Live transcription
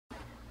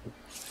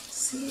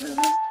Hello,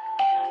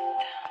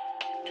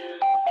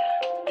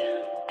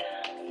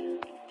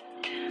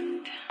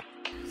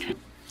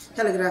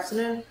 good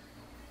afternoon.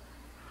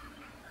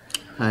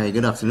 Hi,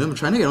 good afternoon. I'm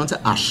trying to get on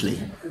to Ashley.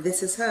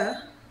 This is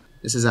her.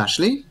 This is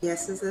Ashley?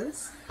 Yes, this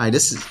is. Hi,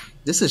 this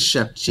is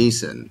Chef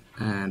Jason,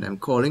 and I'm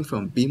calling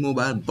from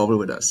Bmobile Bubble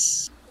with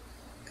us.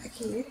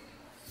 Okay.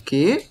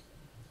 Okay?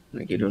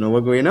 Like you don't know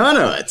what's going on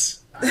or what?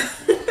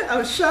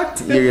 I'm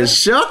shocked. You're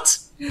shocked?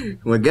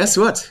 Well, guess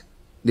what?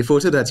 The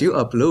photo that you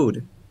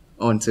upload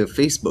onto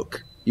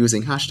Facebook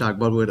using hashtag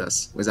Bubble with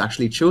us was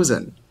actually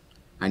chosen,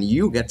 and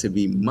you get to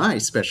be my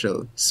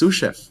special sous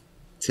chef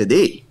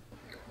today.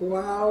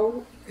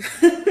 Wow.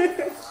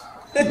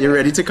 You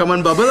ready to come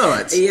and bubble or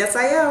what? Yes,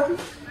 I am.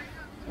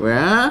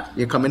 Well,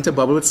 you coming to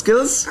bubble with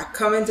skills? I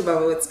come into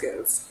bubble with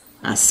skills.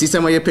 I see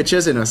some of your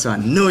pictures, you know, so I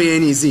know you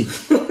ain't easy.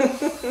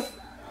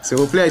 So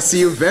hopefully I see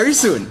you very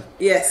soon.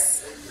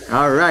 Yes.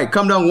 All right,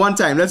 come down one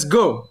time. Let's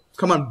go.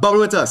 Come on, bubble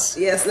with us.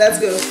 Yes,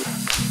 let's go.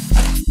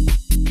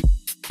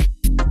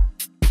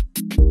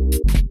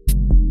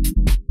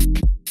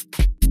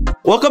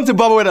 Welcome to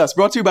Bubble with Us,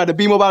 brought to you by the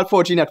Bmobile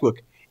 4G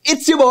network.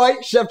 It's your boy,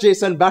 Chef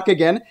Jason, back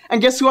again. And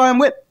guess who I am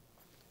with?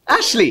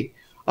 Ashley,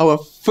 our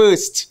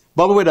first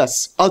Bubble with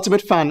Us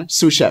Ultimate Fan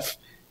Sous Chef.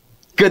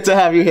 Good to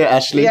have you here,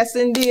 Ashley. Yes,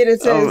 indeed, it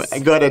is. Oh, I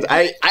got it.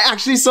 I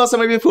actually saw some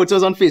of your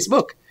photos on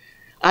Facebook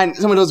and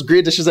some of those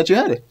great dishes that you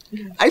had.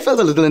 I felt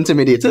a little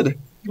intimidated.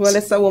 Well,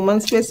 it's a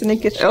woman's place in the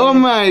kitchen. Oh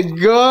my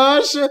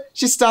gosh.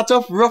 She started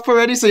off rough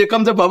already, so you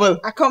come to bubble.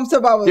 I come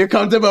to bubble. You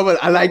come to bubble.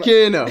 I like you,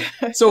 you know.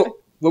 So,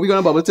 what we're going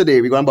to bubble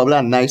today, we're going to bubble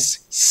a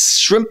nice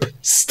shrimp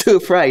stir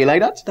fry. You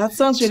like that? That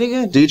sounds really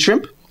good. Do you eat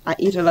shrimp? I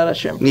eat a lot of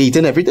shrimp. You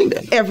eating everything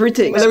then?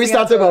 Everything. Well, let me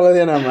start the bubble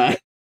here now, man.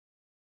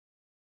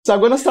 So I'm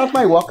going to start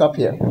my wok up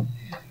here.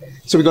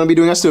 So we're going to be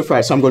doing a stir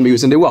fry, so I'm going to be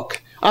using the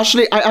wok.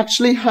 Ashley, I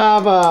actually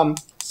have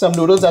some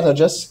noodles that are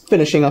just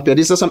finishing up here.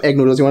 These are some egg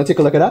noodles. You want to take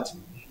a look at that?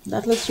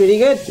 That looks really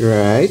good.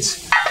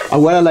 Right.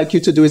 And what I'd like you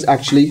to do is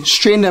actually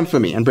strain them for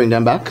me and bring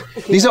them back.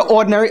 Okay. These are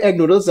ordinary egg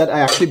noodles that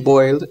I actually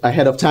boiled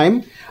ahead of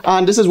time.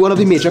 And this is one of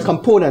the major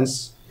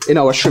components in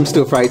our shrimp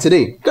stir fry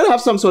today. Gotta have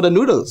some sort of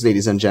noodles,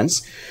 ladies and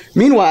gents.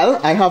 Meanwhile,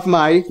 I have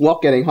my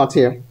wok getting hot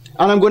here.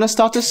 And I'm going to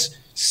start to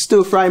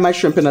stir fry my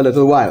shrimp in a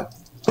little while.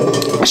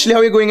 Ashley, how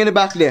are you going in the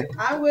back there?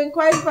 I'm going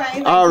quite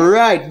fine. All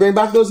right. Bring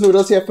back those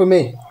noodles here for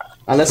me.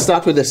 And let's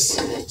start with this.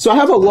 So I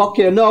have a wok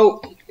here.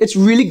 Now, it's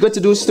really good to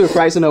do stir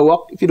fries in a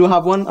wok. If you don't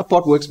have one, a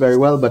pot works very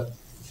well, but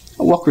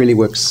a wok really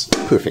works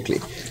perfectly.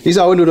 These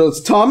are our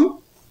noodles.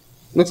 Tom,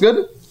 looks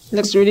good?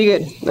 Looks really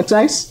good. Looks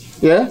nice?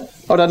 Yeah?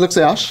 How that looks,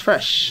 Ash?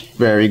 Fresh.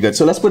 Very good.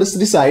 So let's put this to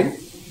the side.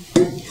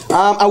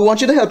 I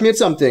want you to help me with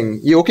something.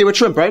 You okay with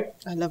shrimp, right?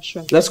 I love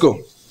shrimp. Let's go.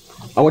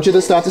 I want you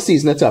to start to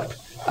season it up.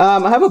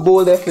 I have a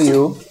bowl there for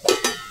you.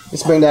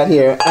 Let's bring that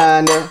here.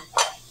 And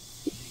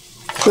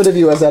show the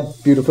viewers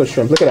that beautiful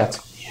shrimp. Look at that.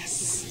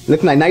 Yes.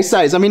 Look nice. Nice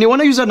size. I mean, you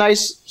want to use a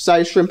nice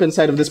size shrimp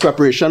inside of this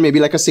preparation.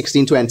 Maybe like a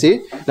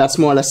 16-20. That's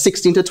more or less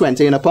 16 to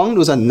 20 in a pound.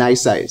 Those are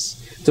nice size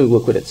to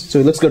work with it. So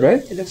it looks good,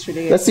 right? It looks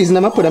really good. Let's season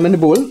them up. Put them in the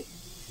bowl.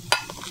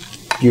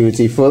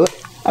 Beautiful.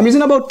 I'm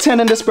using about 10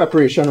 in this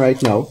preparation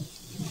right now.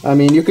 I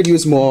mean, you could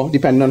use more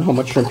depending on how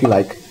much shrimp you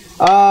like.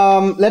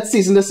 Let's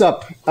season this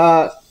up.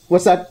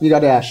 What's that you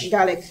got, Ash?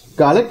 Garlic.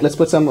 Garlic? Let's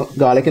put some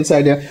garlic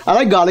inside there. I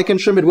like garlic and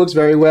shrimp. It works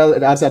very well.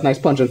 It adds that nice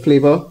pungent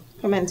flavor.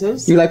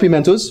 Pimentos. You like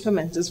pimentos?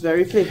 Pimentos,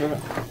 very flavorful.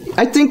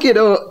 I think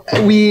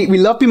we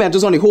love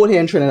pimentos on the whole here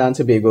in Trinidad and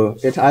Tobago.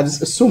 It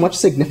adds so much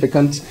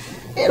significant,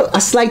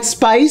 a slight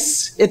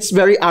spice. It's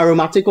very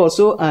aromatic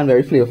also and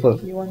very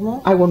flavorful. You want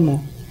more? I want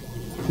more.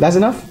 That's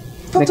enough?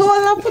 Put on.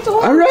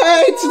 All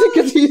right,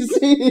 take it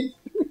easy.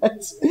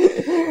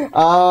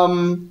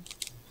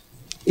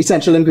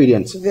 Essential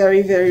ingredients.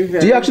 Very, very,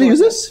 very. Do you actually use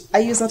this? I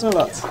use that a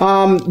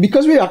lot.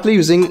 Because we're actually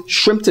using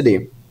shrimp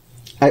today,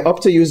 I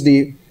opt to use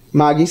the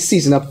Maggi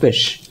season up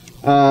fish.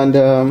 And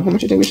how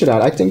much do you think we should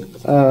add? I think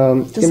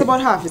just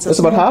about half. It's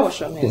about half.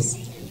 Portion, yes.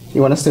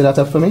 You want to stir that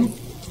up for me?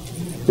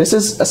 This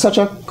is such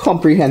a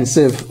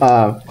comprehensive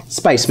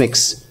spice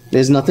mix.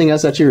 There's nothing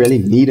else that you really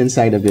need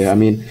inside of there. I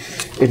mean,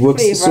 it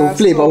works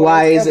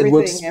flavor-wise. It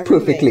works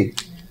perfectly.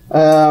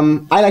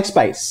 I like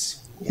spice.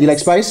 Yes. You like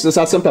spice? Let's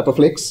add some pepper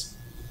flakes.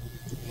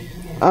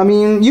 I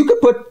mean, you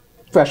could put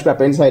fresh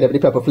pepper inside of the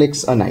pepper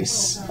flakes. Are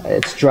nice.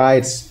 It's dry.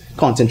 It's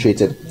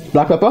concentrated.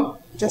 Black pepper?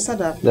 Just a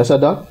dab. Just a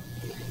dab.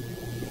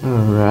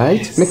 All right.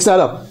 Yes. Mix that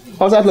up.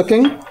 How's that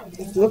looking?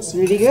 It looks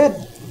really good.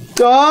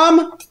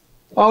 Tom,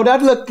 how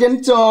that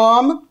looking,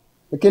 Tom?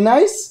 Looking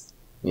nice?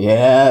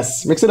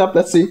 Yes. Mix it up.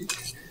 Let's see.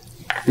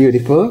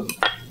 Beautiful.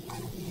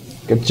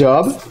 Good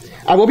job.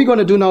 And what we're going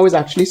to do now is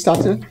actually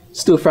start to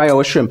stir fry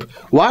our shrimp.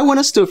 Why I want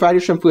to stir fry the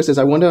shrimp first is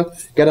I want to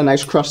get a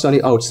nice crust on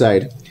the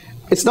outside.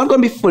 It's not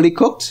going to be fully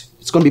cooked.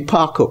 It's going to be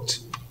par cooked.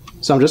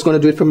 So I'm just going to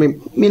do it for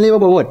mainly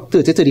about what,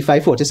 30,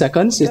 35, 40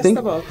 seconds, you think?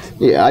 About.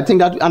 Yeah, I think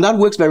that, and that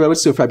works very well with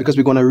stir fry because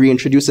we're going to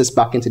reintroduce this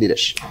back into the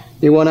dish.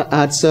 You want to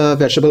add some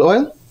vegetable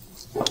oil?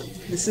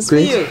 This is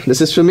great. For you.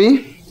 This is for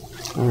me.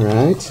 All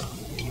right.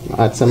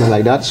 Add something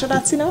like that. Sure,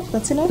 that's enough.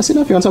 That's enough. That's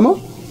enough. You want some more?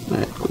 All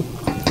right, cool.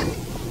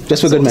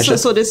 Just for good measure.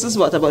 So this is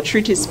what, about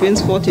 3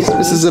 teaspoons, 4 teaspoons?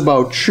 This is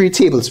about 3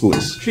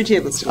 tablespoons. 3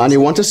 tablespoons. And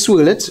you want to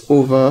swirl it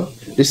over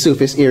the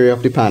surface area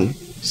of the pan.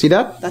 See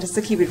that? That is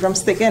to keep it from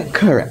sticking?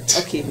 Correct.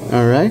 Okay.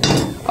 Alright.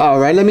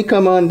 Alright, let me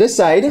come on this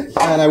side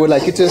and I would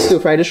like you to stir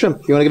fry the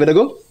shrimp. You want to give it a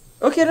go?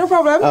 Okay, no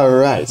problem.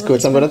 Alright,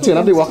 good. So I'm going to turn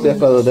up the wok there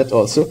for a little bit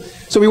also.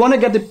 So we want to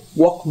get the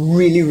wok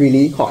really,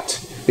 really hot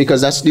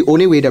because that's the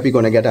only way that we're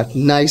going to get that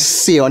nice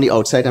sear on the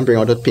outside and bring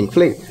out that pink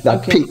flame,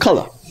 that pink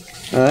color.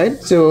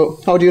 Alright, so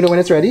how do you know when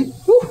it's ready?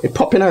 It's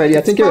popping already.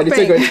 I think you're ready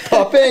to go. It's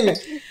popping.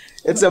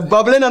 It's a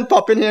bubbling and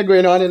popping here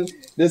going on in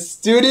the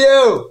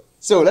studio.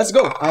 So let's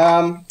go.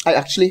 I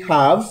actually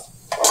have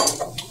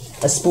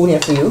a spoon here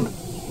for you.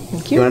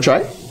 Thank you. You want to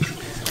try?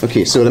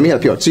 Okay, so let me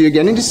help you out. So you're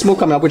getting the smoke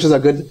coming up, which is a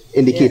good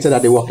indicator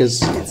that the wok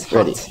is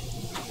ready.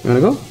 You want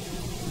to go?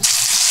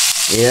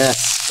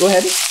 Yes. Go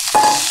ahead.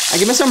 And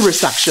give me some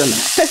wrist action.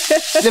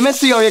 Let me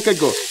see how you could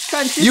go.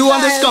 You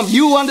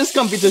want this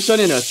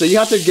competition, you know, so you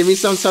have to give me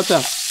some sort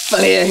of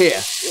flair here.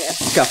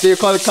 Yes. After you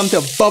call it, come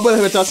to bubble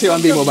with us here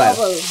on Bmobile.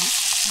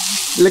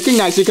 Looking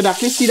nice. You could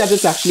actually see that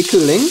it's actually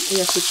cooling.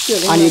 Yes, it's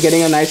cooling. And you're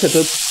getting a nice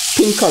little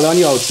pink color on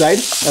the outside.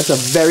 That's a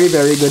very,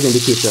 very good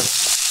indicator.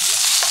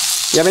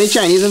 You have any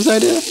Chinese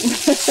inside here?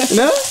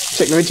 No?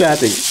 Check me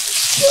chatting.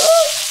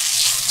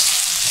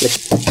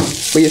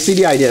 But you see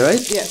the idea, right?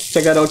 Yes.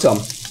 Check that out, Tom.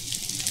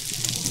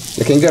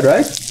 Looking good,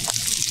 right?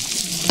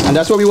 And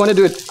that's what we want to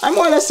do it. I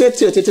more or less say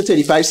 30 to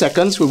 35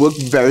 seconds will work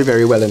very,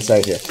 very well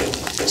inside here.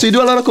 So you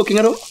do a lot of cooking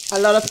at all? A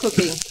lot of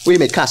cooking. What do you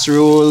make?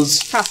 Casseroles?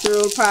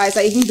 Casserole, pies.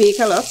 I even bake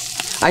a lot.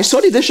 I saw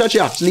the dish that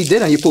you actually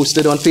did and you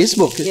posted on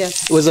Facebook.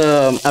 Yes. It was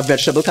a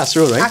vegetable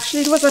casserole, right?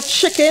 Actually, it was a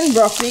chicken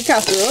broccoli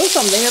casserole,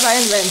 something that I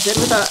invented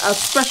with a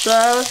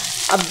special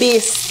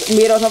base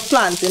made out of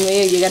plantain,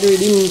 where you get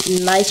really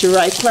nice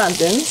ripe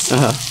plantains,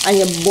 and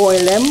you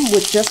boil them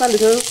with just a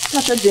little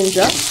touch of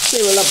ginger, so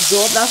it will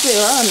absorb that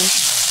flavor, and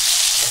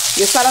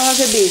you start off as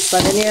a base,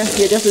 and then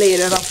you just lay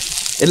it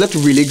off. It looked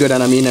really good,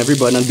 and I mean,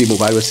 everybody on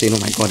Bmobile was saying, oh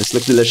my god, this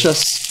looks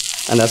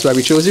delicious, and that's why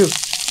we chose you.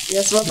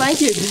 Yes, well,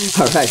 thank you.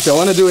 Alright, so I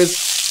want to do is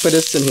put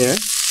this in here,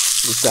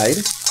 this side.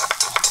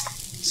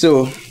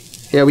 So,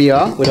 here we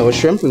are with our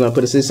shrimp. We're going to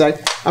put this inside,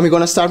 and we're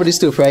going to start with the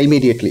stir fry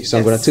immediately. So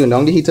I'm going to turn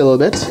down the heat a little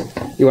bit.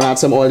 You want to add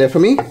some oil there for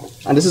me,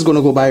 and this is going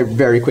to go by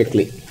very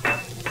quickly.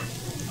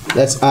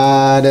 Let's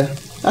add,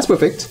 that's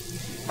perfect.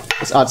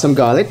 Let's add some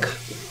garlic,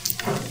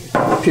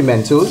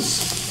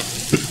 pimentos,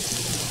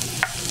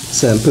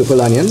 some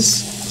purple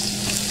onions.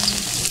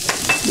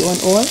 You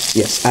want oil?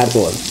 Yes, add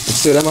oil. Let's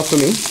stir them up for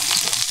me.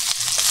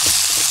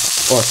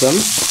 Awesome.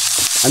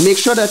 And make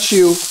sure that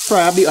you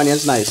fry up the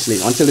onions nicely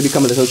until they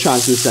become a little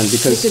translucent,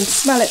 because you can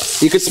smell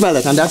it. You can smell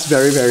it, and that's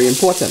very, very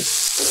important.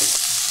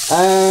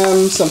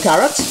 Some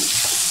carrots.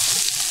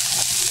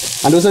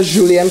 And those are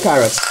julienne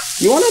carrots.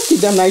 You want to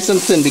keep them nice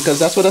and thin because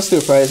that's what a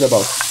stir fry is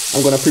about.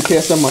 I'm going to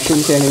prepare some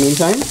mushrooms here in the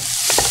meantime.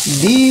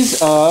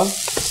 These are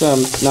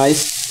some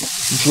nice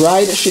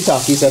dried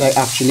shiitakes that I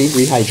actually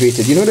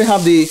rehydrated. You know they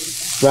have the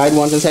dried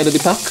ones inside of the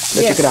pack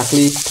that you could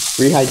actually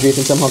rehydrate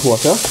in some hot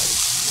water.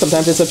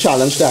 Sometimes it's a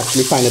challenge to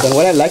actually find it, and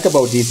what I like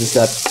about these is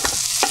that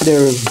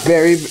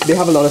they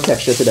have a lot of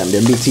texture to them.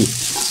 They're meaty.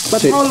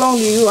 But so how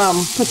long do you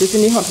put it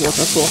in the hot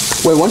water for?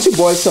 Well, once you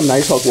boil some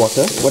nice hot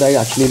water, what I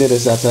actually did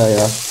is that I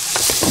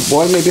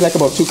boiled maybe like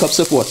about 2 cups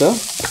of water,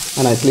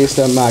 and I placed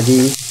a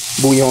Maggi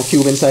bouillon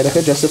cube inside of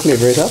it just to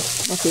flavor it up.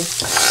 Okay.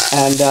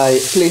 And I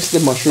placed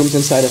the mushrooms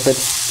inside of it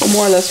for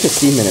more or less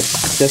 15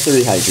 minutes just to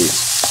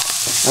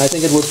rehydrate. And I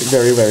think it worked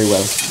very, very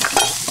well.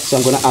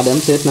 So I'm going to add them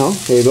to it now.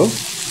 There you go.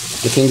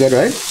 Looking good,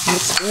 right?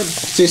 Looks good.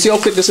 So you see how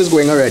quick this is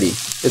going already.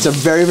 It's a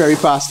very, very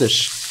fast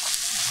dish.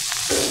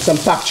 Some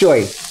pak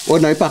choy,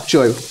 ordinary pak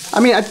choy. I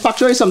mean, pak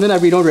choy is something that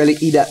we don't really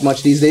eat that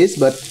much these days,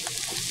 but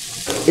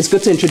it's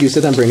good to introduce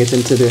it and bring it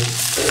into the,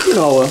 you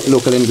know, our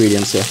local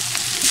ingredients here.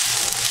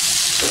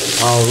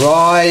 All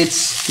right,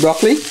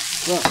 broccoli.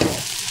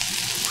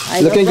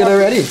 Looking good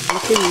already.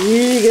 Looking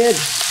really good.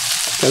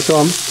 Tell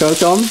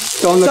Tom.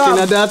 Tom looking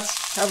at that.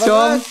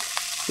 Tom,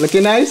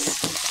 looking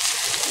nice.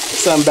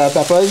 Some bell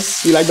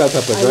peppers. You like bell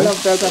peppers, right? I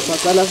love bell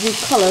peppers. I love the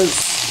colors.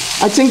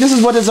 I think this is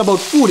what it's about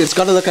food. It's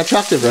got to look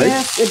attractive, right?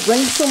 Yes, it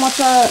brings so much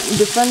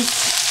different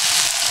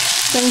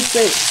things to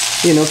it.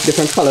 You know,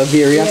 different color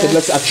variants. Yes. It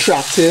looks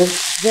attractive.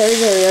 Very,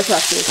 very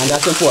attractive. And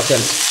that's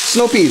important.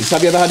 Snow peas.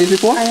 Have you ever had these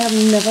before? I have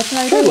never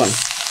tried Try one.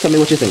 Tell me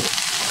what you think.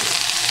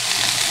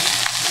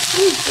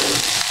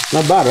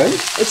 Not bad, right?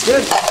 It's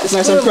good. It's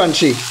nice and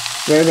crunchy.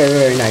 Very, very,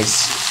 very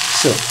nice.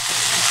 So,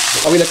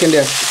 are we looking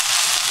there?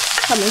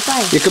 Coming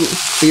fine.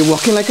 You're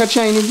walking like a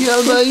Chinese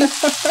girl, boy.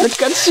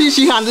 Look at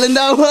she handling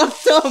that work,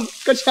 Tom.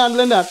 Look at she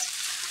handling that.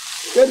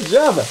 Good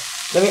job.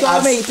 Let me so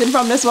I'm eating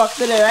from this wok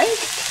today, right?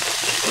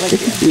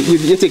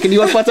 You're taking the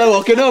one part and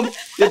walking up.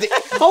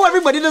 How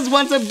everybody just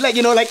wants to, like,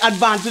 you know, like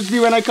advantage me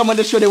when I come on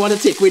the show. They want to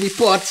take away the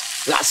pot.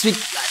 Last week,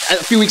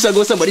 a few weeks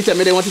ago, somebody told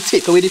me they want to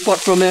take away the pot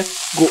from me.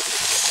 Go.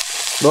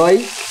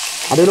 Boy,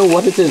 I don't know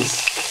what it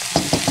is.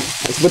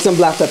 Let's put some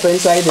black pepper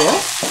inside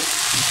there.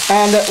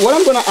 And what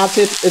I'm going to add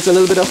to it is a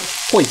little bit of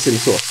hoisin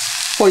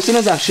sauce. Hoisin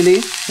is actually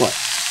what?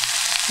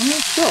 I'm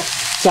not sure.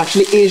 It's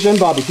actually Asian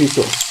barbecue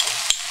sauce.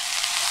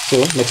 So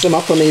mix them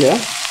up for me there.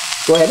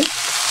 Go ahead.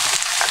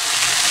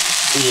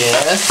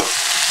 Yes.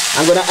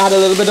 I'm going to add a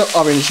little bit of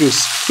orange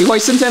juice. The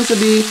hoisin tends to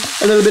be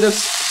a little bit of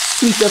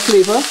sweeter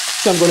flavor,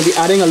 so I'm going to be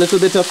adding a little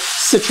bit of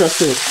citrus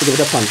to it to give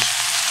it a punch.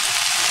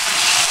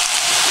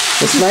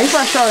 It's nice.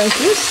 Fresh orange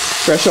juice.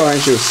 Fresh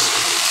orange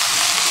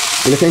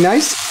juice. You looking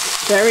nice?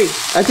 Very.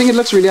 I think it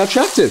looks really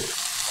attractive.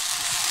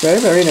 Very,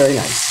 very, very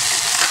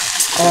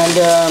nice. And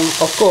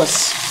of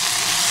course,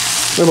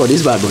 what about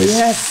these bad boys?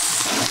 Yes.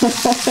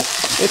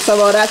 It's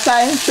about that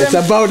time. Shrimp.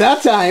 It's about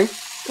that time.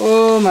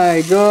 Oh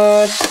my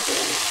God.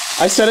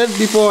 I said it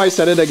before, I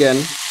said it again.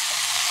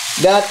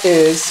 That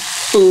is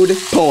food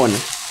porn.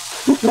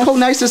 Look how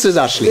nice this is,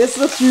 Ashley. This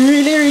looks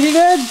really, really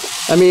good.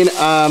 I mean,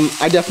 I'm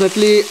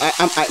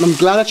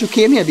glad that you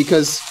came here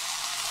because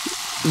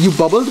you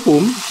bubbled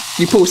home,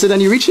 you posted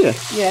and you reach here.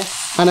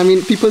 Yes. And I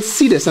mean, people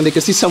see this and they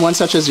can see someone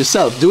such as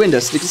yourself doing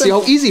this. They can see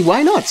how easy,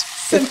 why not?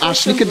 If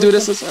Ashley could do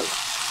this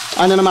herself.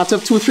 And in a matter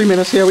of 2-3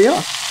 minutes, here we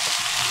are.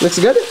 Looks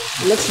good?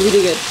 It looks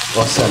really good.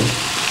 Awesome.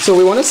 So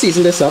we want to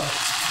season this up.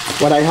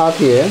 What I have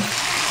here,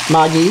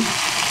 Maggi,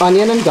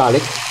 onion and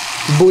garlic,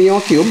 bouillon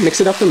cube,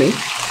 mix it up for me.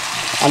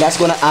 And that's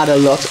going to add a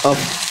lot of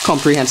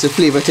comprehensive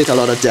flavor to it, a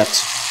lot of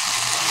depth.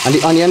 And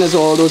the onion is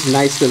all those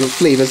nice little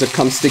flavors that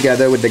comes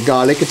together with the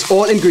garlic. It's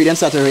all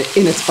ingredients that are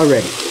in it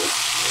already.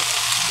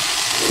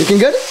 Looking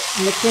good?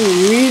 Looking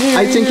really,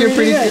 I think you're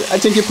pretty good. I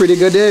think you're pretty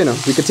good there, you know.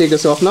 We could take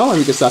this off now and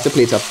we can start the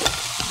plate up.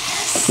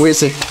 Wait a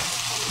sec.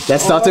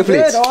 Let's start the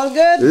plate. All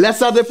good. Let's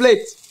start the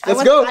plate.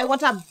 Let's go. I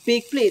want a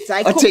big plate.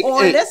 I cook all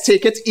this.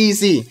 Take it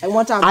easy.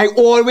 I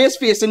always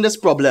facing this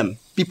problem.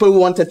 People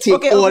want to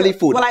take all the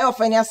food. Well, I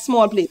offer you a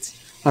small plate.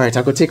 All right,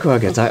 I'll go take her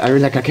again. I really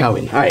like a cow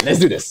in. All right, let's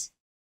do this.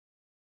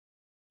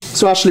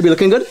 So Ashley, we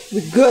looking good?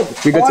 We're good.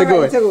 We're good to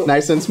go.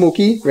 Nice and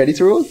smoky. Ready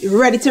to roll?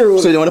 Ready to roll.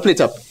 So you want to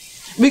plate up?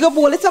 We go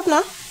bowl it up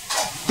now.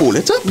 Bowl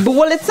it up?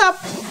 Bowl it up.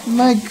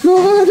 My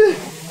God.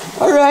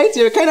 All right,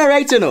 you're kind of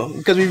right, you know,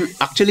 because we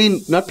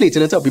actually not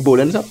plating it up, we're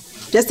bowling it up.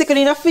 Just taking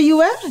enough for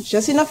you, eh?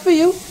 Just enough for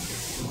you.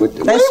 But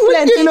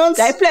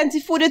There's plenty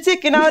food to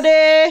take out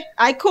there.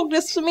 I cook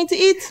this for me to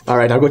eat. All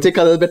right, I'll go take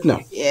a little bit now.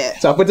 Yeah.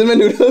 So I'll put in my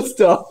noodles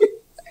stuff.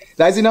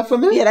 That's enough for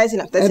me? Yeah, that's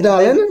enough. That's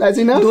enough. Darling, that's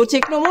enough? Don't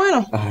take no more, you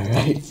know. All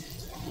right.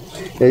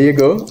 There you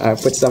go. I'll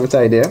put some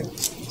aside there.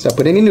 So I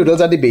put in the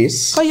noodles at the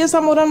base. Oh, you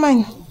some more than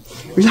mine.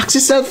 Relax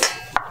yourself.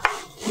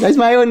 That's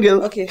my own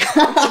girl. Okay.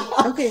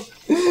 Okay.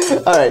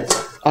 All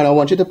right. And I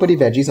want you to put the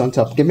veggies on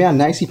top. Give me a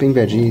nice heaping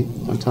veggie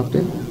on top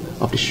there.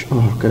 Of the oh,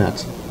 look at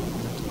that.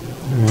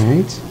 All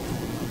right.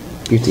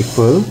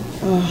 Beautiful.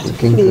 Oh,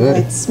 looking good.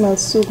 It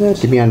smells so good.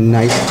 Give me a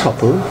nice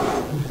couple.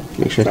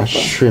 Make sure that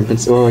shrimp and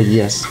oh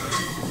yes.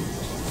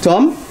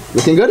 Tom,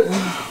 looking good?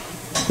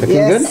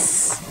 Looking good?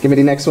 Give me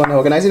the next one.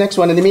 Organize the next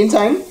one. In the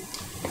meantime,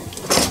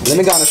 let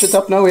me garnish it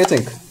up now. What do you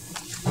think?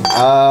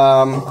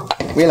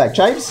 We like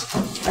chives?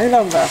 I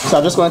love that. So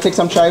I'm just going to take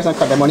some chives and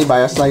cut them on the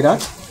bias like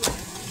that.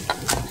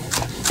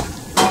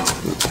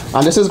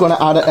 And this is going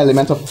to add an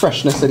element of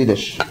freshness to the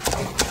dish.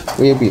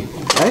 Maybe.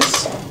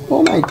 Nice.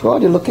 Oh my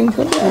God, you're looking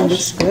good. It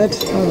looks good.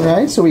 All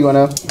right, so we want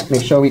to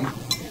make sure we.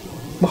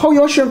 How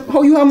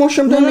you have more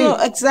shrimp than me? No,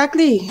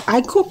 exactly.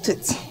 I cooked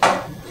it.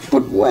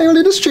 But why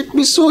only this treat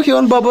me so here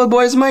on Bubble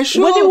Boys, my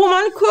show? When the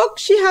woman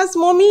cooks, she has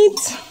more meat.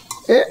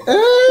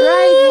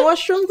 Right, more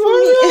shrimp for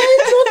me.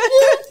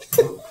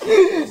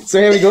 Right, so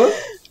here we go.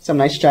 Some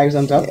nice chives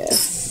on top.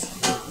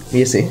 Yes. What do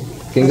you see?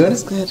 Looking good?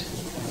 That's good.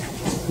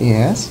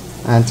 Yes.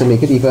 And to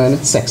make it even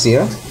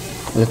sexier,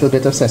 a little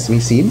bit of sesame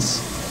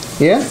seeds.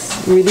 Yeah?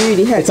 Really,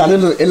 really healthy.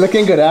 It's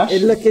looking good, Ash?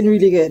 It's looking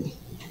really good.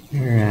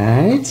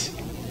 Right.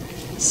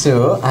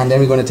 So, and then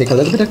we're going to take a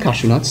little bit of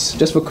cashew nuts,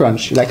 just for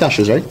crunch. You like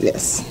cashews, right?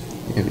 Yes.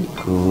 Here we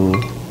go.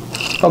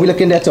 How are we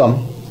looking there,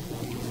 Tom?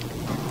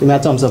 Give me a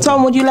thumbs up.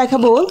 Tom, would you like a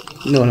bowl?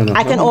 No.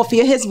 I can offer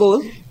you his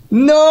bowl.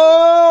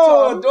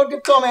 No! Tom, don't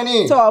give Tom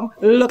any. Tom,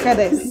 look at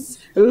this.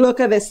 Look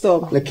at this,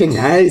 Tom. Looking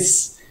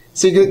nice.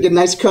 So you get a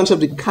nice crunch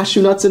of the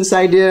cashew nuts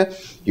inside there.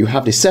 You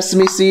have the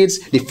sesame seeds,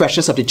 the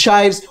freshness of the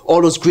chives,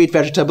 all those great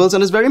vegetables.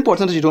 And it's very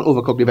important that you don't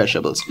overcook the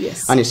vegetables.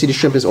 Yes. And you see the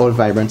shrimp is all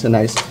vibrant and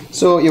nice.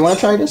 So you want to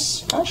try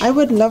this, Ash? I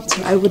would love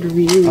to. I would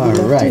really love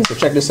to. All right, so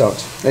check this out.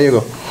 There you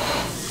go.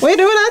 What are you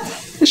doing that?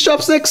 It's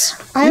chopsticks.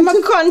 I'm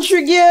a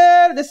country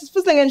girl. This is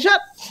for slinging shot.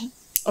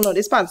 Oh no,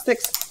 this pan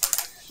sticks.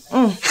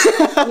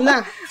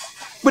 Nah.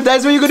 But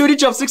that's when you go do the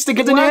chopsticks to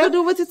get in What here? I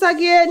do with it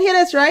again? Here,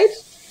 that's right.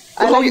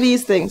 I like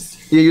these things.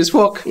 You use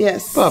fork?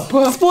 Yes.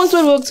 Papa. Spoons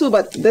will work too,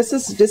 but this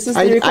is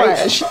the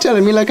required. She's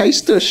telling me like I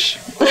stush.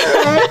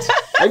 Alright.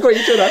 I go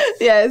into that.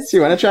 Yes. So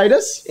you want to try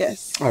this?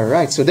 Yes.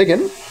 Alright, so dig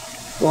in.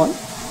 Go on.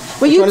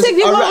 But you take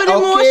the one with the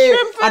more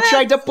shrimp in I it.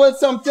 tried to pull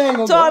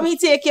something. Tom, he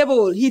take your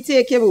bowl. He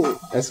take your bowl.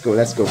 Let's go,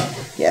 let's go.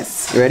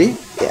 Yes. You ready?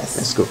 Yes.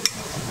 Let's go.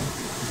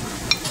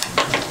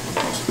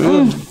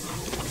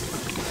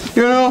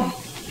 You know,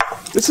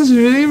 This is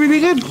really, really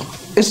good.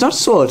 it's not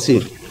salty.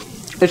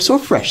 It's so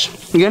fresh.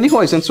 You get the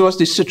hoisin sauce,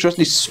 the citrus,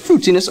 the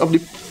fruitiness of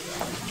the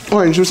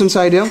orange juice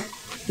inside here.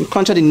 The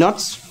crunch of the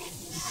nuts.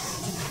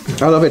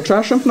 I love it.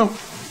 Try shrimp now.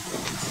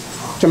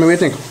 Tell me what you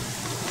think.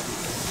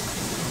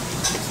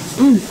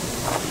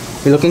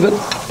 You looking good?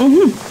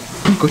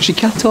 Good, she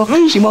can't talk.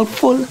 She mouth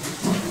full.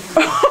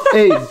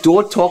 Hey,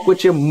 don't talk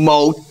with your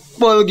mouth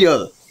full,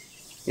 girl.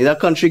 You're that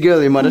country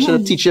girl. Your mother should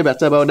have teach you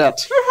better about that.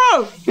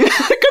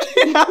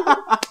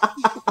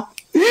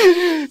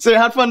 So you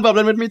had fun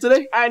bubbling with me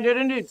today? I did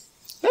indeed.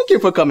 Thank you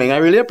for coming. I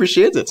really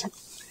appreciate it.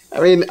 I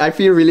mean, I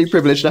feel really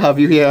privileged to have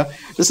you here.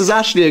 This is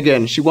Ashley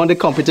again. She won the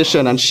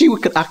competition and she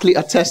could actually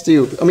attest to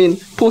you. I mean,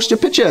 post your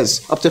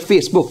pictures up to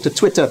Facebook, to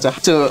Twitter,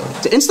 to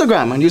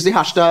Instagram and use the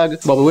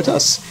hashtag Bubble With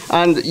Us.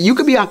 And you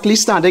could be actually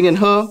standing in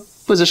her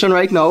position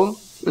right now.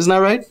 Isn't that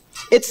right?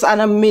 It's an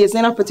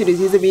amazing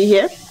opportunity to be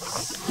here.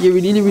 You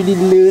really, really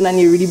learn and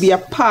you really be a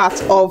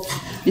part of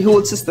the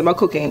whole system of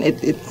cooking.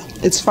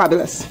 It's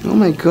fabulous. Oh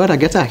my God, I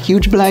get a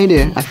huge blind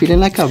here. I'm feeling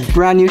like a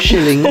brand new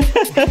shilling.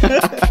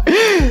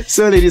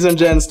 So ladies and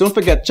gents, don't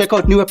forget, check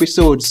out new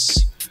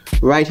episodes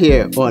right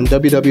here on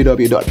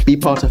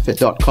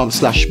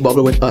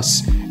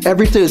www.bepartofit.com/bubblewithus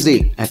every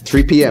Thursday at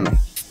 3 p.m.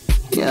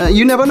 Yeah,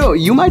 you never know.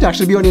 You might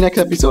actually be on the next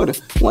episode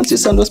once you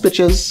send those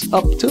pictures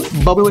up to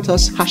Bubble With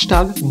Us,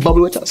 hashtag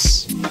Bubble With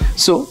Us.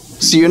 So,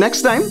 see you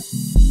next time.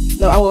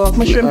 No, I will have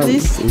my shrimp,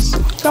 please.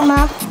 Come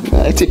now.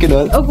 Take it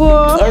all. Oh, go.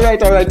 All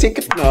right, take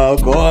it. Oh,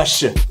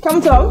 gosh.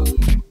 Come, Tom.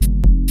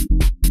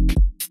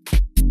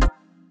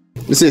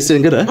 This is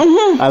good, huh?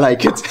 I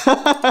like it.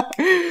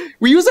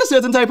 We used a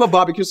certain type of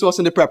barbecue sauce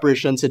in the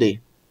preparation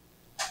today.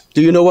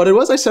 Do you know what it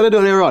was? I said it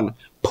earlier on.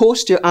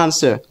 Post your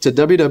answer to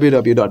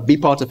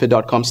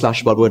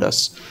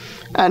www.bepartofit.com/bubblewithus.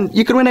 And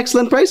you can win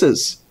excellent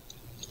prizes.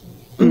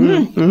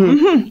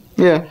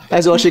 Yeah,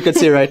 that's all she could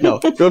say right now.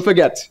 Don't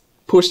forget,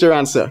 post your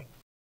answer.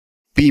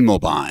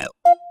 Bmobile.